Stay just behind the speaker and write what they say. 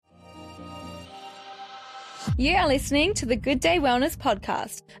You are listening to the Good Day Wellness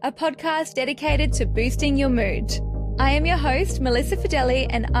Podcast, a podcast dedicated to boosting your mood. I am your host, Melissa Fideli,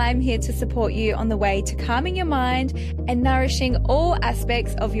 and I'm here to support you on the way to calming your mind and nourishing all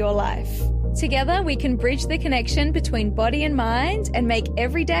aspects of your life. Together, we can bridge the connection between body and mind and make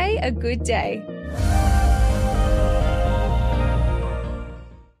every day a good day.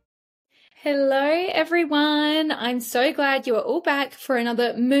 Hello, everyone. I'm so glad you are all back for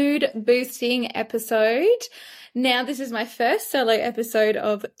another mood boosting episode. Now, this is my first solo episode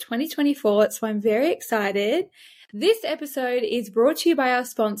of 2024, so I'm very excited. This episode is brought to you by our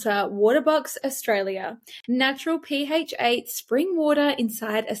sponsor, Waterbox Australia, natural pH 8 spring water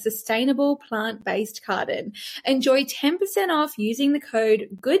inside a sustainable plant-based carton. Enjoy 10% off using the code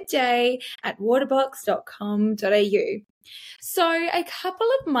GOODDAY at waterbox.com.au. So a couple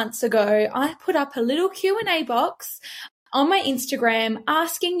of months ago, I put up a little Q&A box on my Instagram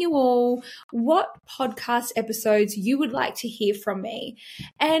asking you all what podcast episodes you would like to hear from me.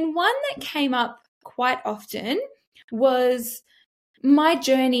 And one that came up quite often was my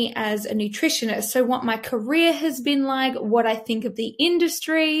journey as a nutritionist. So what my career has been like, what I think of the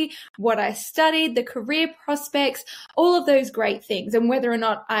industry, what I studied, the career prospects, all of those great things, and whether or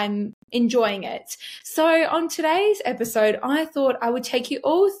not I'm enjoying it. So on today's episode, I thought I would take you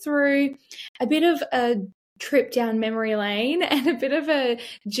all through a bit of a trip down memory lane and a bit of a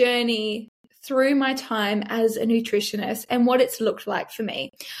journey through my time as a nutritionist and what it's looked like for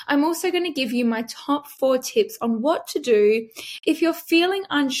me. I'm also going to give you my top 4 tips on what to do if you're feeling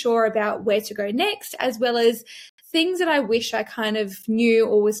unsure about where to go next, as well as things that I wish I kind of knew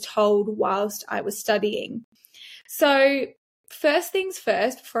or was told whilst I was studying. So first things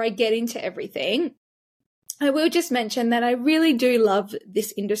first, before I get into everything, I will just mention that I really do love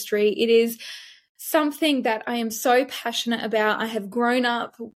this industry. It is something that I am so passionate about. I have grown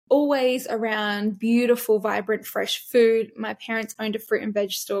up always around beautiful, vibrant, fresh food. My parents owned a fruit and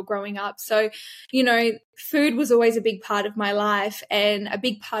veg store growing up. So, food was always a big part of my life, and a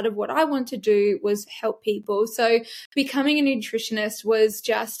big part of what I wanted to do was help people. So becoming a nutritionist was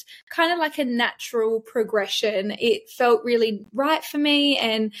just kind of like a natural progression. It felt really right for me,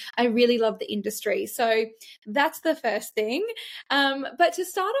 and I really love the industry. So that's the first thing. But to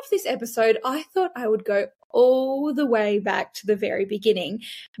start off this episode, I thought I would go all the way back to the very beginning.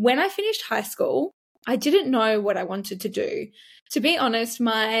 When I finished high school, I didn't know what I wanted to do. To be honest,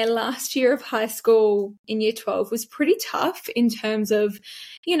 my last year of high school in year 12 was pretty tough in terms of,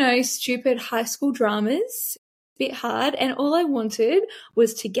 stupid high school dramas, a bit hard. And all I wanted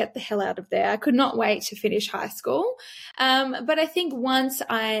was to get the hell out of there. I could not wait to finish high school. But I think once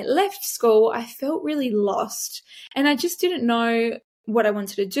I left school, I felt really lost, and I just didn't know what I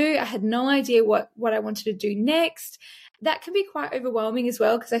wanted to do. I had no idea what I wanted to do next. That can be quite overwhelming as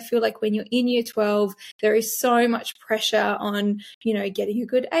well, because I feel like when you're in year 12, there is so much pressure on, getting a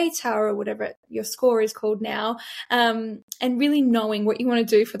good ATAR or whatever your score is called now, and really knowing what you want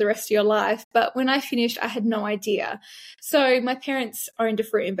to do for the rest of your life. But when I finished, I had no idea. So my parents owned a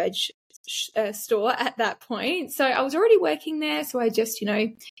fruit and veg store at that point. So I was already working there. So I just,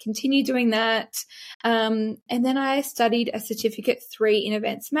 continued doing that. And then I studied a certificate 3 in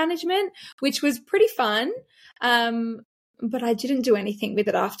events management, which was pretty fun. But I didn't do anything with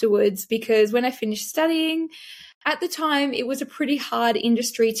it afterwards, because when I finished studying, at the time, it was a pretty hard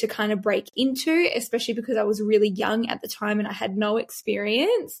industry to kind of break into, especially because I was really young at the time and I had no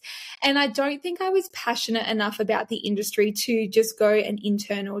experience. And I don't think I was passionate enough about the industry to just go and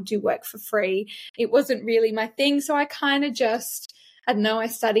intern or do work for free. It wasn't really my thing. So I kind of just, I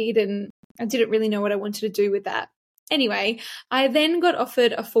studied and I didn't really know what I wanted to do with that. Anyway, I then got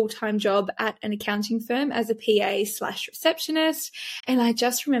offered a full-time job at an accounting firm as a PA/receptionist. And I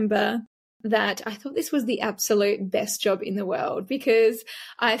just remember that I thought this was the absolute best job in the world, because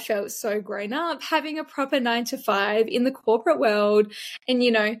I felt so grown up having a proper 9 to 5 in the corporate world. And,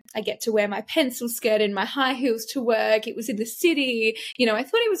 I get to wear my pencil skirt and my high heels to work. It was in the city. I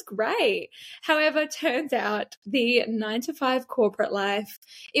thought it was great. However, turns out the 9 to 5 corporate life,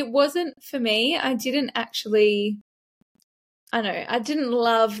 it wasn't for me. I didn't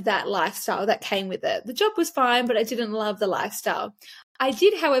love that lifestyle that came with it. The job was fine, but I didn't love the lifestyle. I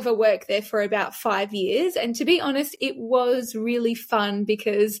did, however, work there for about 5 years. And to be honest, it was really fun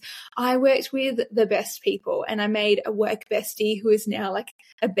because I worked with the best people and I made a work bestie who is now like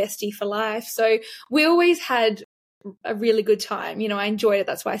a bestie for life. So we always had a really good time. I enjoyed it.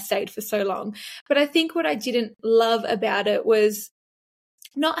 That's why I stayed for so long. But I think what I didn't love about it was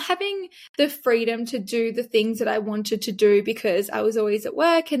not having the freedom to do the things that I wanted to do because I was always at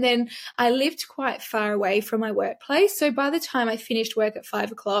work. And then I lived quite far away from my workplace. So by the time I finished work at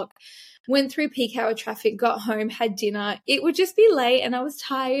 5 o'clock, went through peak hour traffic, got home, had dinner, it would just be late and I was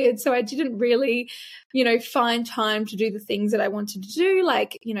tired. So I didn't really, find time to do the things that I wanted to do,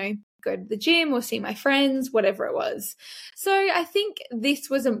 like, go to the gym or see my friends, whatever it was. So I think this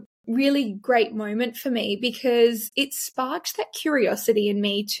was a really great moment for me because it sparked that curiosity in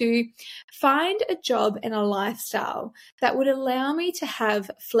me to find a job and a lifestyle that would allow me to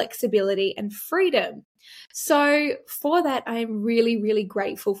have flexibility and freedom. So for that, I'm really, really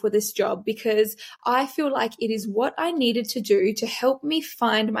grateful for this job because I feel like it is what I needed to do to help me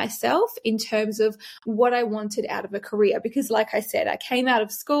find myself in terms of what I wanted out of a career. Because like I said, I came out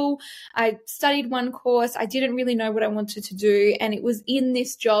of school, I studied one course, I didn't really know what I wanted to do. And it was in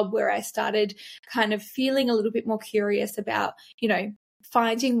this job where I started kind of feeling a little bit more curious about,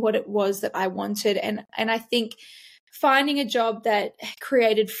 finding what it was that I wanted. And I think finding a job that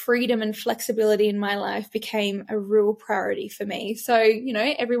created freedom and flexibility in my life became a real priority for me. So,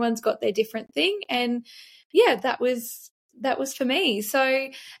 everyone's got their different thing. And yeah, that was for me. So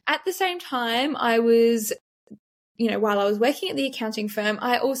at the same time, I was, while I was working at the accounting firm,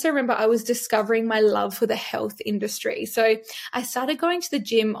 I also remember I was discovering my love for the health industry. So I started going to the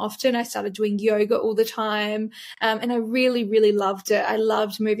gym often. I started doing yoga all the time. And I really, really loved it. I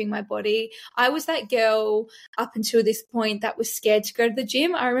loved moving my body. I was that girl up until this point that was scared to go to the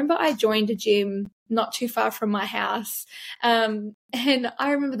gym. I remember I joined a gym not too far from my house. And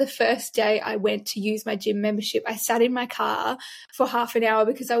I remember the first day I went to use my gym membership, I sat in my car for half an hour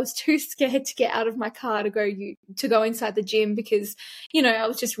because I was too scared to get out of my car to go inside the gym because, I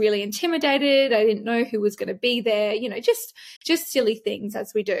was just really intimidated. I didn't know who was going to be there, just silly things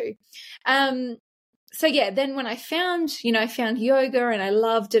as we do. So yeah, then when I found yoga and I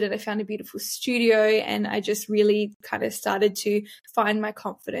loved it and I found a beautiful studio and I just really kind of started to find my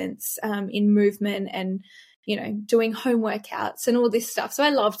confidence in movement and, doing home workouts and all this stuff. So I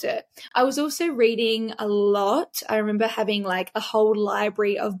loved it. I was also reading a lot. I remember having like a whole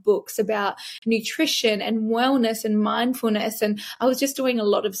library of books about nutrition and wellness and mindfulness. And I was just doing a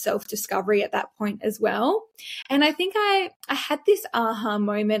lot of self-discovery at that point as well. And I think I had this aha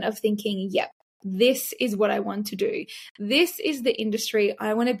moment of thinking, yep, this is what I want to do. This is the industry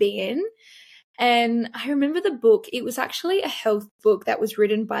I want to be in. And I remember the book, it was actually a health book that was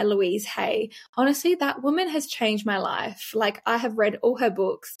written by Louise Hay. Honestly, that woman has changed my life. Like, I have read all her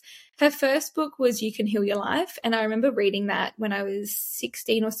books. Her first book was You Can Heal Your Life. And I remember reading that when I was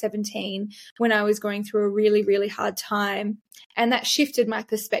 16 or 17, when I was going through a really, really hard time. And that shifted my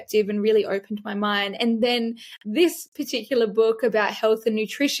perspective and really opened my mind. And then this particular book about health and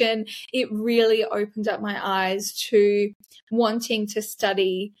nutrition, it really opened up my eyes to wanting to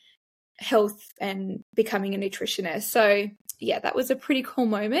study health and becoming a nutritionist. So yeah, that was a pretty cool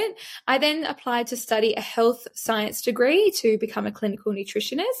moment. I then applied to study a health science degree to become a clinical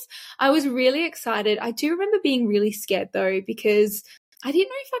nutritionist. I was really excited. I do remember being really scared though, because I didn't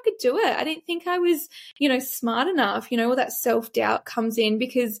know if I could do it. I didn't think I was, smart enough, all that self-doubt comes in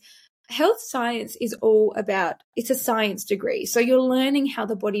because health science is all about, it's a science degree. So you're learning how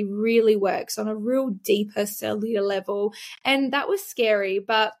the body really works on a real deeper cellular level. And that was scary,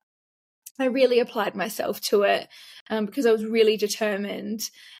 but I really applied myself to it because I was really determined.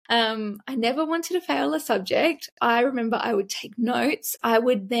 I never wanted to fail a subject. I remember I would take notes. I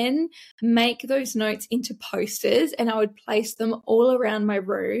would then make those notes into posters and I would place them all around my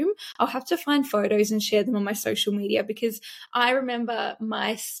room. I'll have to find photos and share them on my social media because I remember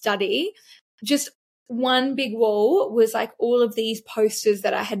my study, just one big wall was like all of these posters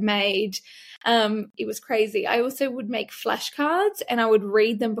that I had made. It was crazy. I also would make flashcards and I would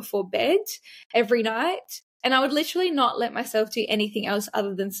read them before bed every night. And I would literally not let myself do anything else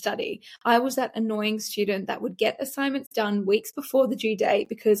other than study. I was that annoying student that would get assignments done weeks before the due date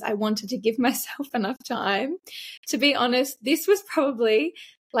because I wanted to give myself enough time. To be honest, this was probably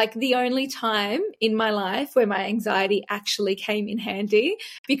like the only time in my life where my anxiety actually came in handy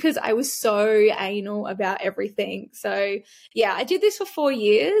because I was so anal about everything. So yeah, I did this for 4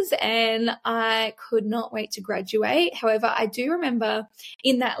 years and I could not wait to graduate. However, I do remember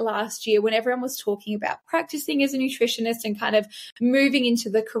in that last year when everyone was talking about practicing as a nutritionist and kind of moving into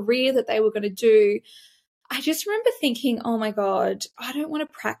the career that they were going to do, I just remember thinking, oh my God, I don't want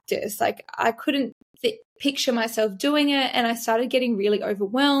to practice. Like I couldn't picture myself doing it. And I started getting really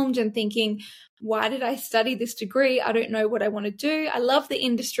overwhelmed and thinking, why did I study this degree? I don't know what I want to do. I love the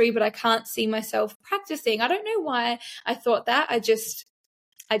industry, but I can't see myself practicing. I don't know why I thought that. I just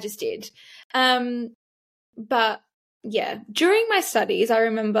did. But during my studies, I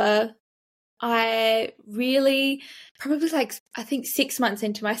remember I really, probably like, I think 6 months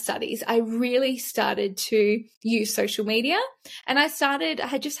into my studies, I really started to use social media. And I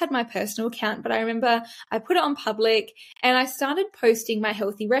had just had my personal account, but I remember I put it on public and I started posting my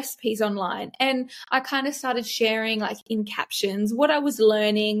healthy recipes online. And I kind of started sharing, like, in captions what I was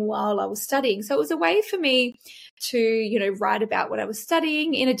learning while I was studying. So it was a way for me to, write about what I was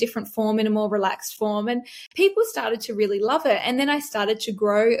studying in a different form, in a more relaxed form. And people started to really love it. And then I started to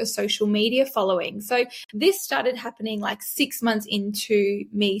grow a social media following. So this started happening like 6 months into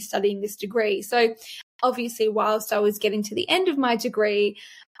me studying this degree. So obviously, whilst I was getting to the end of my degree,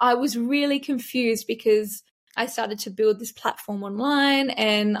 I was really confused because I started to build this platform online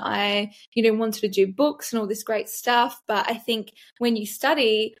and I, wanted to do books and all this great stuff. But I think when you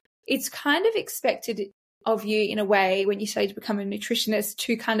study, it's kind of expected of you in a way when you study to become a nutritionist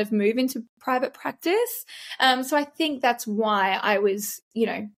to kind of move into private practice. So I think that's why I was,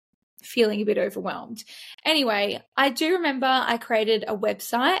 feeling a bit overwhelmed. Anyway, I do remember I created a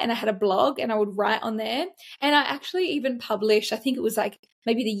website and I had a blog and I would write on there. And I actually even published, I think it was like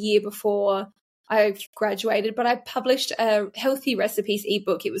maybe the year before I graduated, but I published a healthy recipes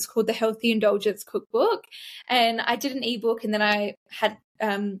ebook. It was called the Healthy Indulgence Cookbook. And I did an ebook and then I had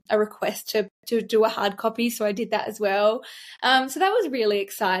a request to do a hard copy. So I did that as well. So that was really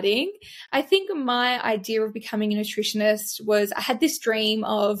exciting. I think my idea of becoming a nutritionist was I had this dream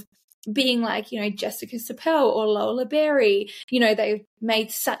of being like, Jessica Sapel or Lola Berry. They've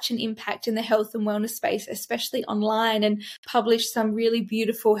made such an impact in the health and wellness space, especially online, and published some really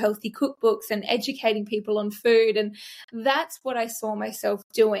beautiful healthy cookbooks and educating people on food. And that's what I saw myself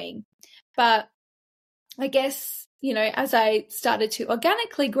doing. But I guess, as I started to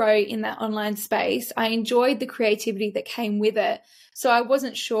organically grow in that online space, I enjoyed the creativity that came with it. So I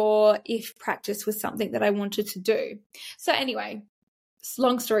wasn't sure if practice was something that I wanted to do. So anyway,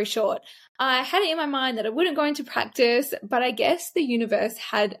 long story short, I had it in my mind that I wouldn't go into practice, but I guess the universe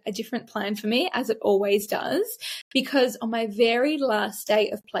had a different plan for me, as it always does, because on my very last day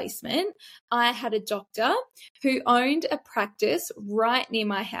of placement, I had a doctor who owned a practice right near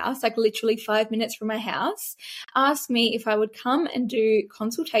my house, like literally 5 minutes from my house, asked me if I would come and do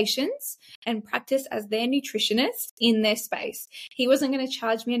consultations and practice as their nutritionist in their space. He wasn't going to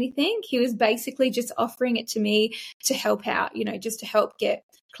charge me anything. He was basically just offering it to me to help out, just to help get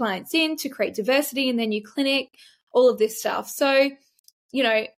clients in, to create diversity in their new clinic, all of this stuff. So,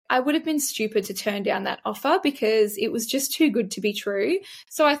 I would have been stupid to turn down that offer because it was just too good to be true.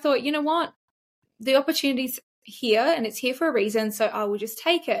 So I thought, you know what? The opportunity's here and it's here for a reason, so I will just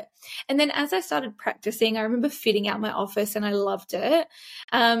take it. And then as I started practicing, I remember fitting out my office and I loved it.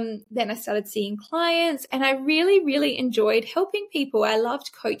 Then I started seeing clients and I really, really enjoyed helping people. I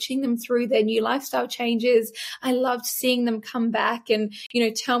loved coaching them through their new lifestyle changes. I loved seeing them come back and,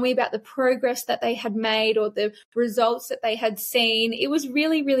 tell me about the progress that they had made or the results that they had seen. It was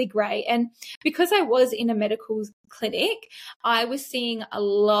really, really great. And because I was in a medical clinic, I was seeing a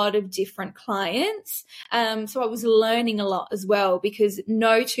lot of different clients. So I was learning a lot as well because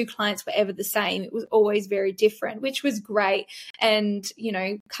no two clients were ever the same. It was always very different, which was great. And,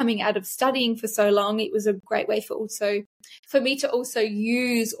 coming out of studying for so long, it was a great way for me to also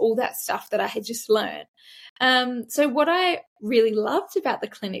use all that stuff that I had just learned. So what I really loved about the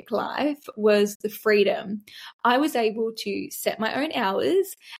clinic life was the freedom. I was able to set my own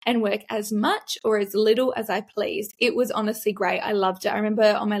hours and work as much or as little as I pleased. It was honestly great. I loved it. I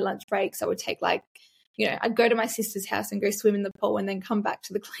remember on my lunch breaks, I would take I'd go to my sister's house and go swim in the pool and then come back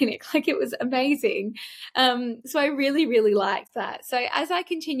to the clinic. It was amazing. So I really, really liked that. So as I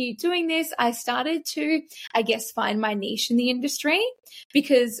continued doing this, I started to, I guess, find my niche in the industry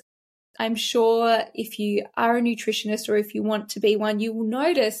because I'm sure if you are a nutritionist or if you want to be one, you will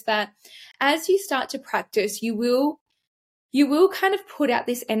notice that as you start to practice, you will kind of put out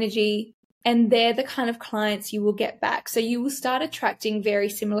this energy and they're the kind of clients you will get back. So you will start attracting very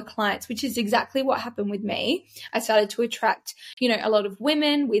similar clients, which is exactly what happened with me. I started to attract, a lot of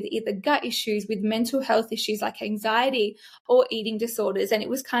women with either gut issues, with mental health issues like anxiety or eating disorders. And it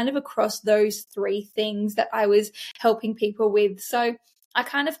was kind of across those three things that I was helping people with. So I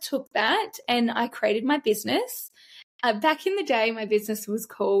kind of took that and I created my business. Back in the day, my business was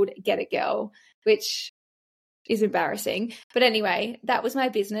called Get It Girl, which is embarrassing. But anyway, that was my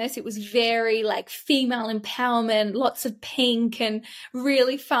business. It was very female empowerment, lots of pink and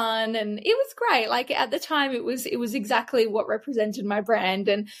really fun. And it was great. At the time, it was exactly what represented my brand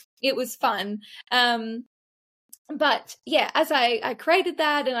and it was fun. But yeah, as I created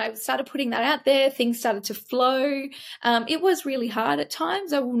that and I started putting that out there, things started to flow. It was really hard at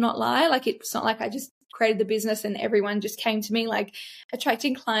times. I will not lie. It's not like I just created the business and everyone just came to me. Like,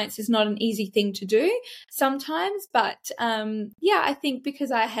 attracting clients is not an easy thing to do sometimes, but I think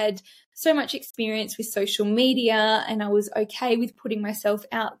because I had so much experience with social media and I was okay with putting myself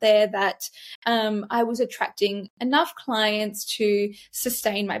out there, that I was attracting enough clients to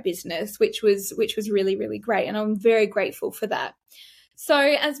sustain my business, which was really, really great. And I'm very grateful for that. So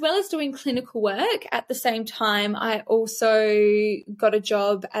as well as doing clinical work, at the same time, I also got a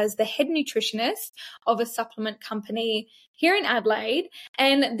job as the head nutritionist of a supplement company here in Adelaide.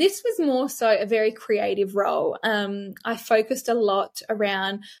 And this was more so a very creative role. I focused a lot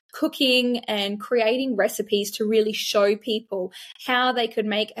around cooking and creating recipes to really show people how they could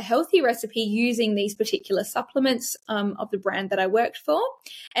make a healthy recipe using these particular supplements of the brand that I worked for.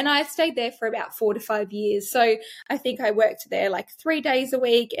 And I stayed there for about 4 to 5 years. So I think I worked there like 3 days a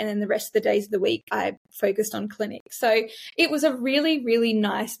week, and then the rest of the days of the week I focused on clinic. So it was a really, really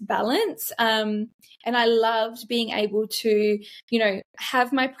nice balance. And I loved being able to,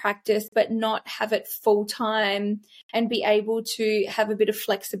 have my practice, but not have it full time, and be able to have a bit of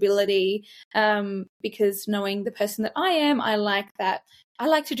flexibility, because knowing the person that I am, I like that. I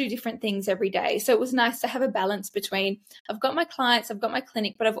like to do different things every day. So it was nice to have a balance between, I've got my clients, I've got my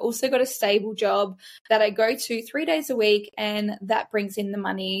clinic, but I've also got a stable job that I go to 3 days a week, and that brings in the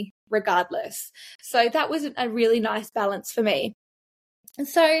money regardless. So that was a really nice balance for me. And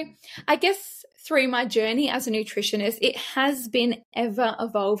so I guess through my journey as a nutritionist, it has been ever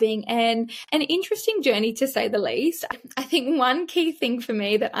evolving and an interesting journey, to say the least. I think one key thing for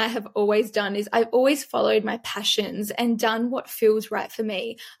me that I have always done is I've always followed my passions and done what feels right for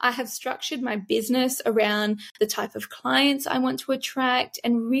me. I have structured my business around the type of clients I want to attract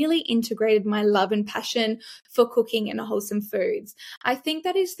and really integrated my love and passion for cooking and wholesome foods. I think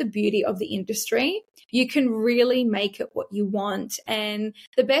that is the beauty of the industry. You can really make it what you want. And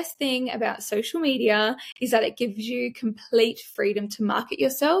the best thing about social media is that it gives you complete freedom to market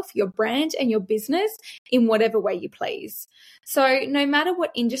yourself, your brand, and your business in whatever way you please. So no matter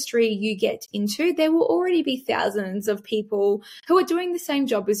what industry you get into, there will already be thousands of people who are doing the same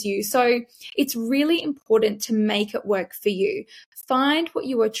job as you. So it's really important to make it work for you. Find what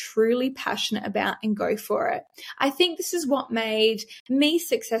you are truly passionate about and go for it. I think this is what made me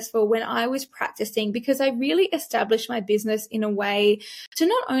successful when I was practicing, because I really established my business in a way to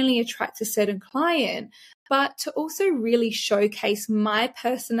not only attract a certain client, but to also really showcase my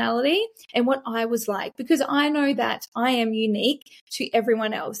personality and what I was like, because I know that I am unique to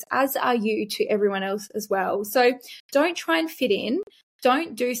everyone else, as are you to everyone else as well. So don't try and fit in.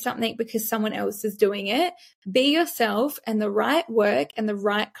 Don't do something because someone else is doing it. Be yourself, and the right work and the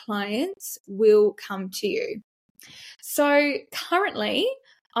right clients will come to you. So currently,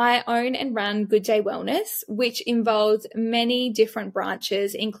 I own and run Good Day Wellness, which involves many different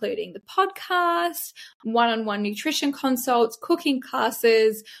branches, including the podcast, one-on-one nutrition consults, cooking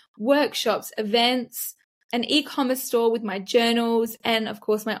classes, workshops, events, an e-commerce store with my journals, and of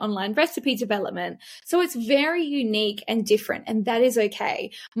course my online recipe development. So it's very unique and different, and that is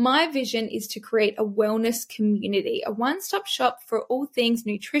okay. My vision is to create a wellness community, a one-stop shop for all things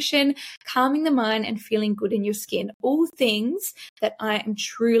nutrition, calming the mind, and feeling good in your skin, all things that I am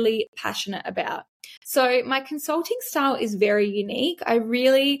truly passionate about. So my consulting style is very unique. I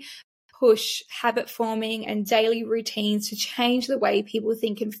really push habit forming and daily routines to change the way people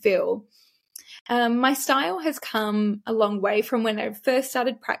think and feel. My style has come a long way from when I first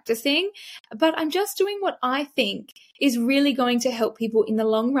started practicing, but I'm just doing what I think is really going to help people in the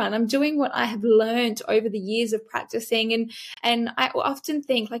long run. I'm doing what I have learned over the years of practicing. And I often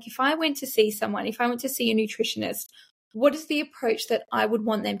think, like, if I went to see someone, if I went to see a nutritionist, what is the approach that I would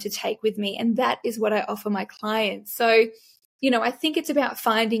want them to take with me? And that is what I offer my clients. So, I think it's about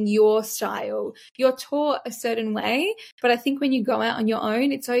finding your style. You're taught a certain way, but I think when you go out on your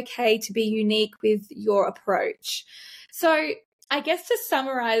own, it's okay to be unique with your approach. So I guess to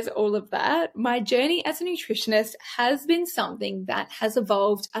summarize all of that, my journey as a nutritionist has been something that has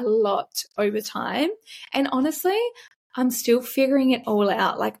evolved a lot over time. And honestly, I'm still figuring it all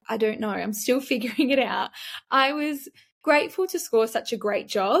out. Like, I don't know. I'm still figuring it out. I was grateful to score such a great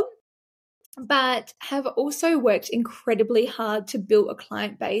job, but have also worked incredibly hard to build a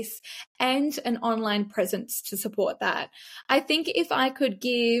client base and an online presence to support that. I think if I could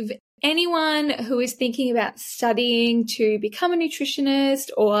give anyone who is thinking about studying to become a nutritionist,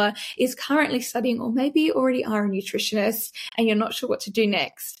 or is currently studying, or maybe you already are a nutritionist and you're not sure what to do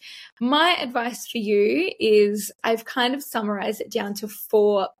next, my advice for you is, I've kind of summarized it down to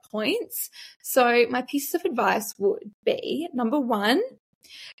 4 points. So my pieces of advice would be, number 1,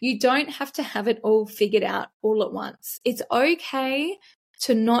 you don't have to have it all figured out all at once. It's okay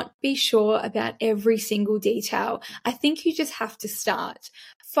to not be sure about every single detail. I think you just have to start.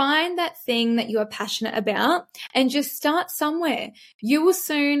 Find that thing that you are passionate about and just start somewhere. You will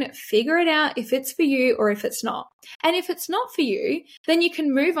soon figure it out if it's for you or if it's not. And if it's not for you, then you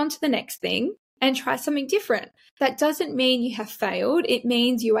can move on to the next thing and try something different. That doesn't mean you have failed. It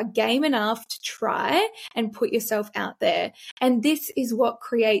means you are game enough to try and put yourself out there. And this is what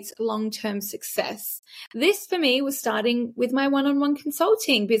creates long-term success. This for me was starting with my one-on-one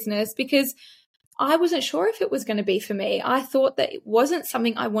consulting business because I wasn't sure if it was going to be for me. I thought that it wasn't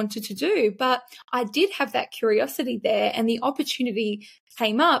something I wanted to do, but I did have that curiosity there and the opportunity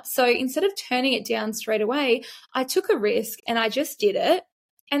came up. So instead of turning it down straight away, I took a risk and I just did it.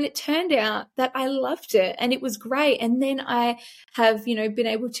 And it turned out that I loved it and it was great. And then I have, been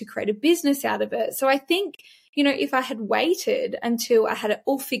able to create a business out of it. So I think, if I had waited until I had it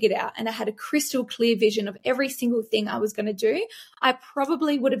all figured out and I had a crystal clear vision of every single thing I was going to do, I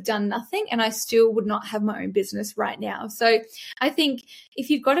probably would have done nothing and I still would not have my own business right now. So I think if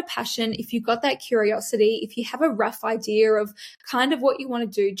you've got a passion, if you've got that curiosity, if you have a rough idea of kind of what you want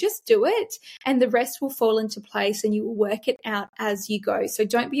to do, just do it and the rest will fall into place and you will work it out as you go. So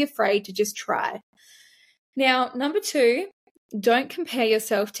don't be afraid to just try. Now, number 2, don't compare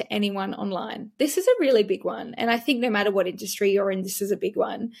yourself to anyone online. This is a really big one. And I think no matter what industry you're in, this is a big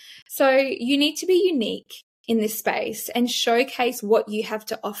one. So you need to be unique in this space and showcase what you have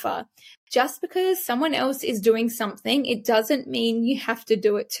to offer. Just because someone else is doing something, it doesn't mean you have to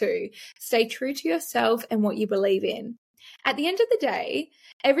do it too. Stay true to yourself and what you believe in. At the end of the day,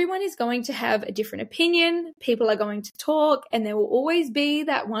 everyone is going to have a different opinion. People are going to talk, and there will always be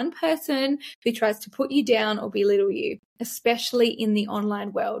that one person who tries to put you down or belittle you, especially in the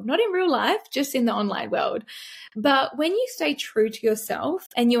online world. Not in real life, just in the online world. But when you stay true to yourself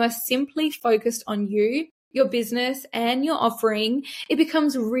and you are simply focused on you, your business, and your offering, it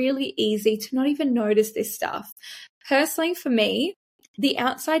becomes really easy to not even notice this stuff. Personally, for me, the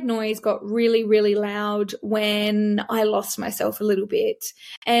outside noise got really, really loud when I lost myself a little bit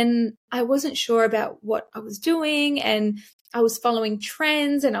and I wasn't sure about what I was doing and I was following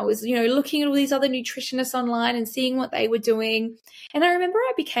trends and I was, looking at all these other nutritionists online and seeing what they were doing. And I remember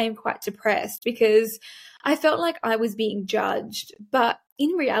I became quite depressed because I felt like I was being judged. But in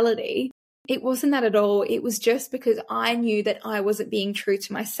reality, it wasn't that at all. It was just because I knew that I wasn't being true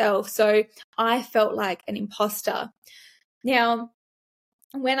to myself. So I felt like an imposter. Now,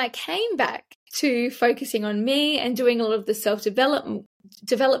 when I came back to focusing on me and doing a lot of the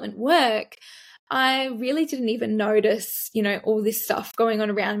self-development work, I really didn't even notice, all this stuff going on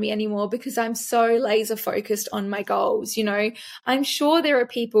around me anymore because I'm so laser focused on my goals. I'm sure there are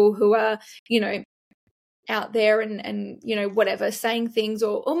people who are, out there and whatever, saying things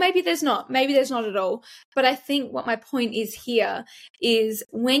or maybe there's not at all. But I think what my point is here is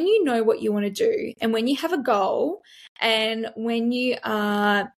when you know what you want to do and when you have a goal and when you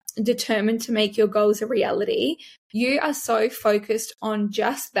are determined to make your goals a reality, you are so focused on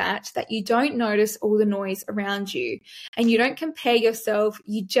just that you don't notice all the noise around you and you don't compare yourself.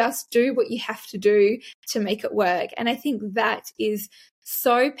 You just do what you have to do to make it work. And I think that is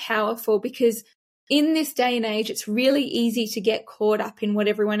so powerful because in this day and age, it's really easy to get caught up in what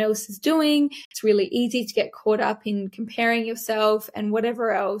everyone else is doing. It's really easy to get caught up in comparing yourself and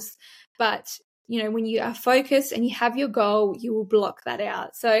whatever else. But, when you are focused and you have your goal, you will block that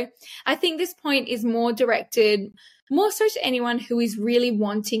out. So I think this point is more directed more so to anyone who is really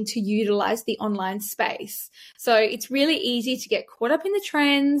wanting to utilize the online space. So it's really easy to get caught up in the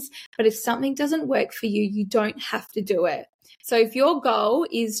trends, but if something doesn't work for you, you don't have to do it. So if your goal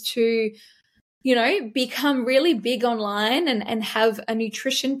is to become really big online and have a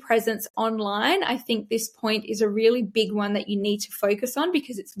nutrition presence online, I think this point is a really big one that you need to focus on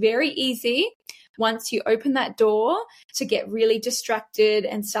because it's very easy once you open that door to get really distracted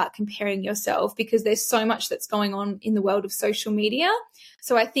and start comparing yourself because there's so much that's going on in the world of social media.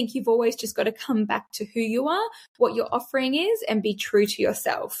 So I think you've always just got to come back to who you are, what your offering is, and be true to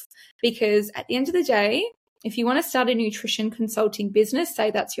yourself. Because at the end of the day, if you want to start a nutrition consulting business,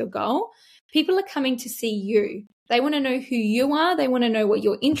 say that's your goal, people are coming to see you. They want to know who you are. They want to know what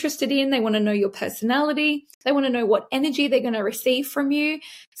you're interested in. They want to know your personality. They want to know what energy they're going to receive from you.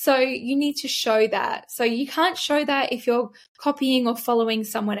 So you need to show that. So you can't show that if you're copying or following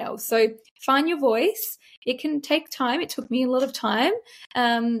someone else. So find your voice. It can take time. It took me a lot of time,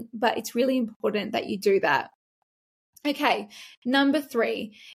 but it's really important that you do that. Okay, number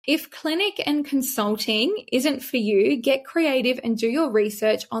 3, if clinic and consulting isn't for you, get creative and do your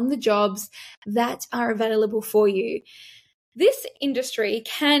research on the jobs that are available for you. This industry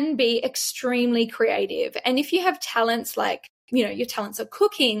can be extremely creative. And if you have talents like your talents are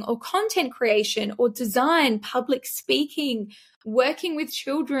cooking or content creation or design, public speaking, working with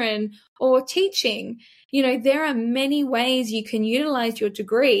children or teaching. There are many ways you can utilize your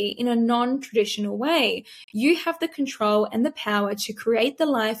degree in a non-traditional way. You have the control and the power to create the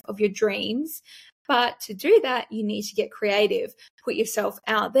life of your dreams. But to do that, you need to get creative, put yourself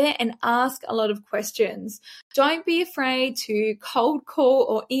out there and ask a lot of questions. Don't be afraid to cold call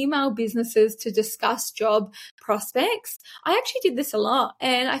or email businesses to discuss job prospects. I actually did this a lot,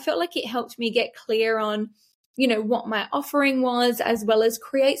 and I felt like it helped me get clear on what my offering was, as well as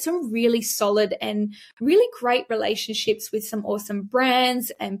create some really solid and really great relationships with some awesome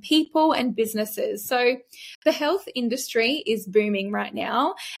brands and people and businesses. So the health industry is booming right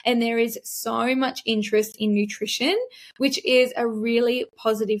now, and there is so much interest in nutrition, which is a really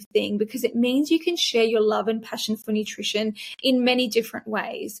positive thing because it means you can share your love and passion for nutrition in many different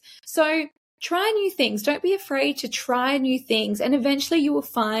ways. So try new things. Don't be afraid to try new things, and eventually you will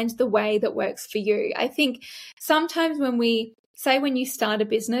find the way that works for you. I think sometimes when you start a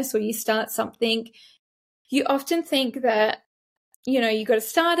business or you start something, you often think that, you got to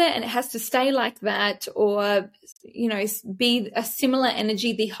start it and it has to stay like that, or, be a similar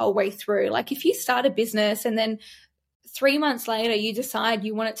energy the whole way through. Like if you start a business and then 3 months later, you decide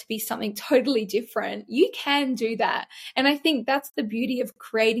you want it to be something totally different, you can do that. And I think that's the beauty of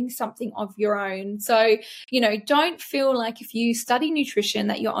creating something of your own. So, don't feel like if you study nutrition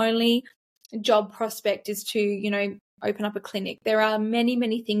that your only job prospect is to, open up a clinic. There are many,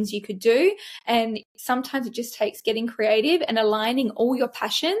 many things you could do. And sometimes it just takes getting creative and aligning all your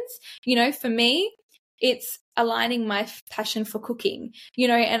passions. For me, it's aligning my passion for cooking,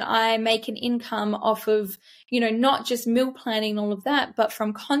 and I make an income off of, not just meal planning and all of that, but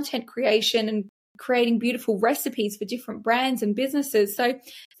from content creation and creating beautiful recipes for different brands and businesses. So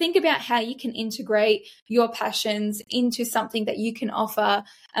think about how you can integrate your passions into something that you can offer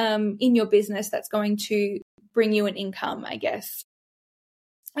in your business that's going to bring you an income, I guess.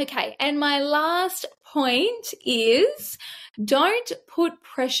 Okay, and my last point is don't put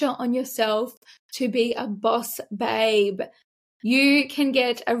pressure on yourself to be a boss babe. You can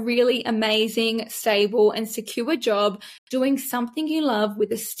get a really amazing, stable, and secure job doing something you love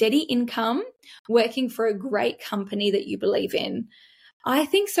with a steady income, working for a great company that you believe in. I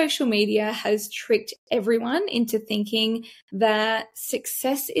think social media has tricked everyone into thinking that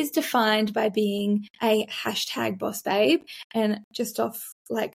success is defined by being a hashtag boss babe. And just off,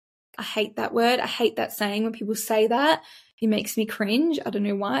 I hate that word. I hate that saying when people say that. It makes me cringe. I don't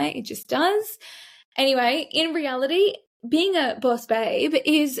know why. It just does. Anyway, in reality, being a boss babe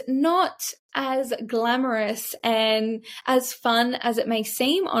is not as glamorous and as fun as it may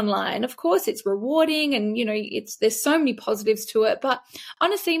seem online. Of course, it's rewarding and, there's so many positives to it. But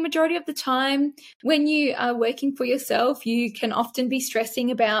honestly, majority of the time when you are working for yourself, you can often be stressing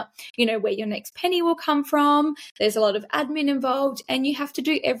about, where your next penny will come from. There's a lot of admin involved and you have to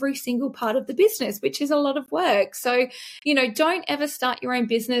do every single part of the business, which is a lot of work. So, don't ever start your own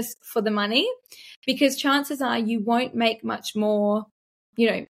business for the money, because chances are you won't make much more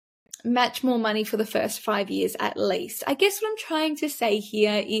money for the first 5 years at least. I guess what I'm trying to say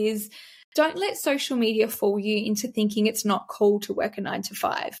here is don't let social media fool you into thinking it's not cool to work a 9 to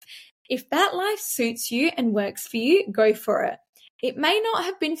 5. If that life suits you and works for you, go for it. It may not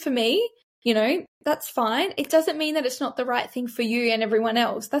have been for me, that's fine. It doesn't mean that it's not the right thing for you and everyone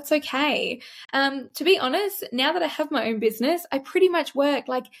else. That's okay. To be honest, now that I have my own business, I pretty much work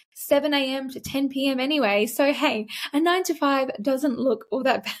 7 a.m. to 10 p.m. anyway. So, hey, a 9 to 5 doesn't look all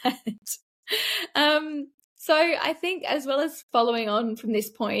that bad. So I think, as well as following on from this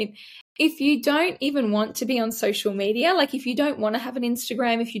point, if you don't even want to be on social media, if you don't want to have an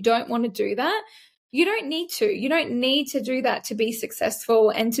Instagram, if you don't want to do that, you don't need to. You don't need to do that to be successful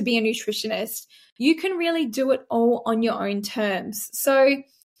and to be a nutritionist. You can really do it all on your own terms. So,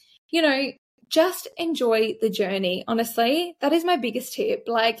 just enjoy the journey. Honestly, that is my biggest tip.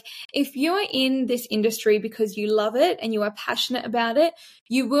 If you're in this industry because you love it and you are passionate about it,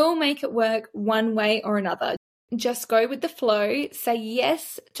 you will make it work one way or another. Just go with the flow, say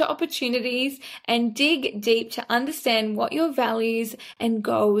yes to opportunities, and dig deep to understand what your values and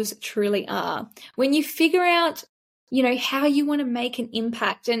goals truly are. When you figure out, how you want to make an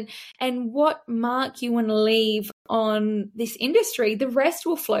impact and what mark you want to leave on this industry, the rest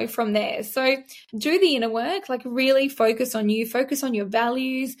will flow from there. So do the inner work, really focus on you, focus on your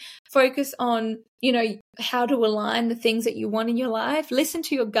values, focus on, you know, how to align the things that you want in your life. Listen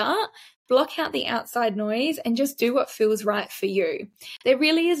to your gut, block out the outside noise, and just do what feels right for you. There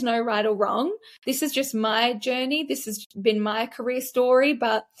really is no right or wrong. This is just my journey. This has been my career story,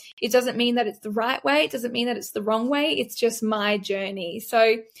 but it doesn't mean that it's the right way. It doesn't mean that it's the wrong way. It's just my journey.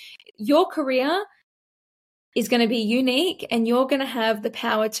 So your career is going to be unique, and you're going to have the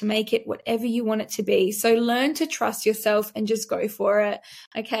power to make it whatever you want it to be. So learn to trust yourself and just go for it.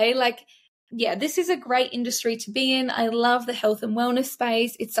 Okay. Yeah, this is a great industry to be in. I love the health and wellness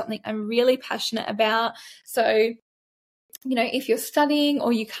space. It's something I'm really passionate about. So, you know, if you're studying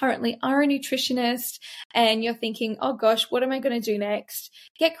or you currently are a nutritionist and you're thinking, oh gosh, what am I going to do next?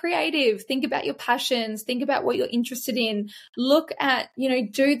 Get creative. Think about your passions. Think about what you're interested in. Look at, you know,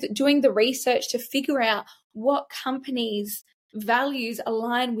 doing the research to figure out what companies' values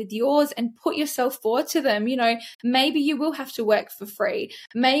align with yours and put yourself forward to them. You know, maybe you will have to work for free.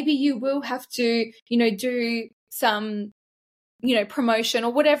 Maybe you will have to, you know, do some, you know, promotion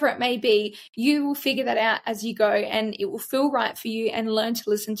or whatever it may be. You will figure that out as you go, and it will feel right for you, and learn to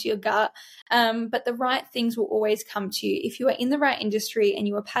listen to your gut. But the right things will always come to you. If you are in the right industry and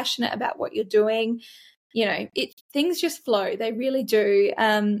you are passionate about what you're doing, you know, things just flow. They really do.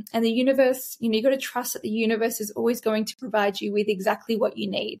 And the universe, you know, you got to trust that the universe is always going to provide you with exactly what you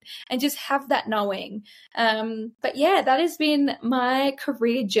need, and just have that knowing. But yeah, that has been my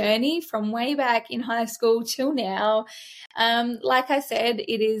career journey from way back in high school till now. Like I said,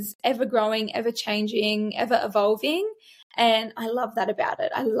 it is ever growing, ever changing, ever evolving. And I love that about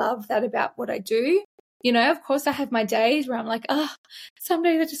it. I love that about what I do. You know, of course I have my days where I'm like, some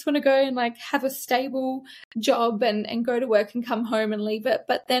days I just want to go and like have a stable job and go to work and come home and leave it.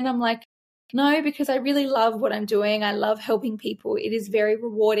 But then I'm like, no, because I really love what I'm doing. I love helping people. It is very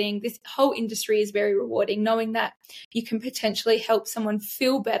rewarding. This whole industry is very rewarding, knowing that you can potentially help someone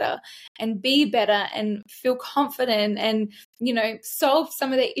feel better and be better and feel confident and, you know, solve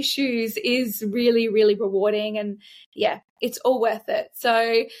some of their issues is really, really rewarding. And yeah, it's all worth it. So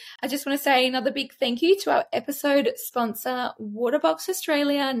I just want to say another big thank you to our episode sponsor, Waterbox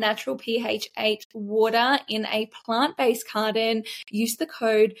Australia, natural pH 8 water in a plant-based carton. Use the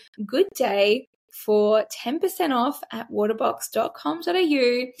code GOODDAY for 10% off at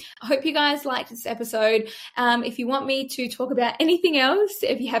waterbox.com.au. I hope you guys liked this episode. If you want me to talk about anything else,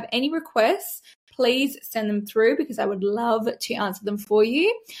 if you have any requests, please send them through, because I would love to answer them for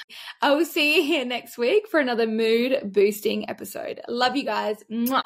you. I will see you here next week for another mood boosting episode. Love you guys. Mwah.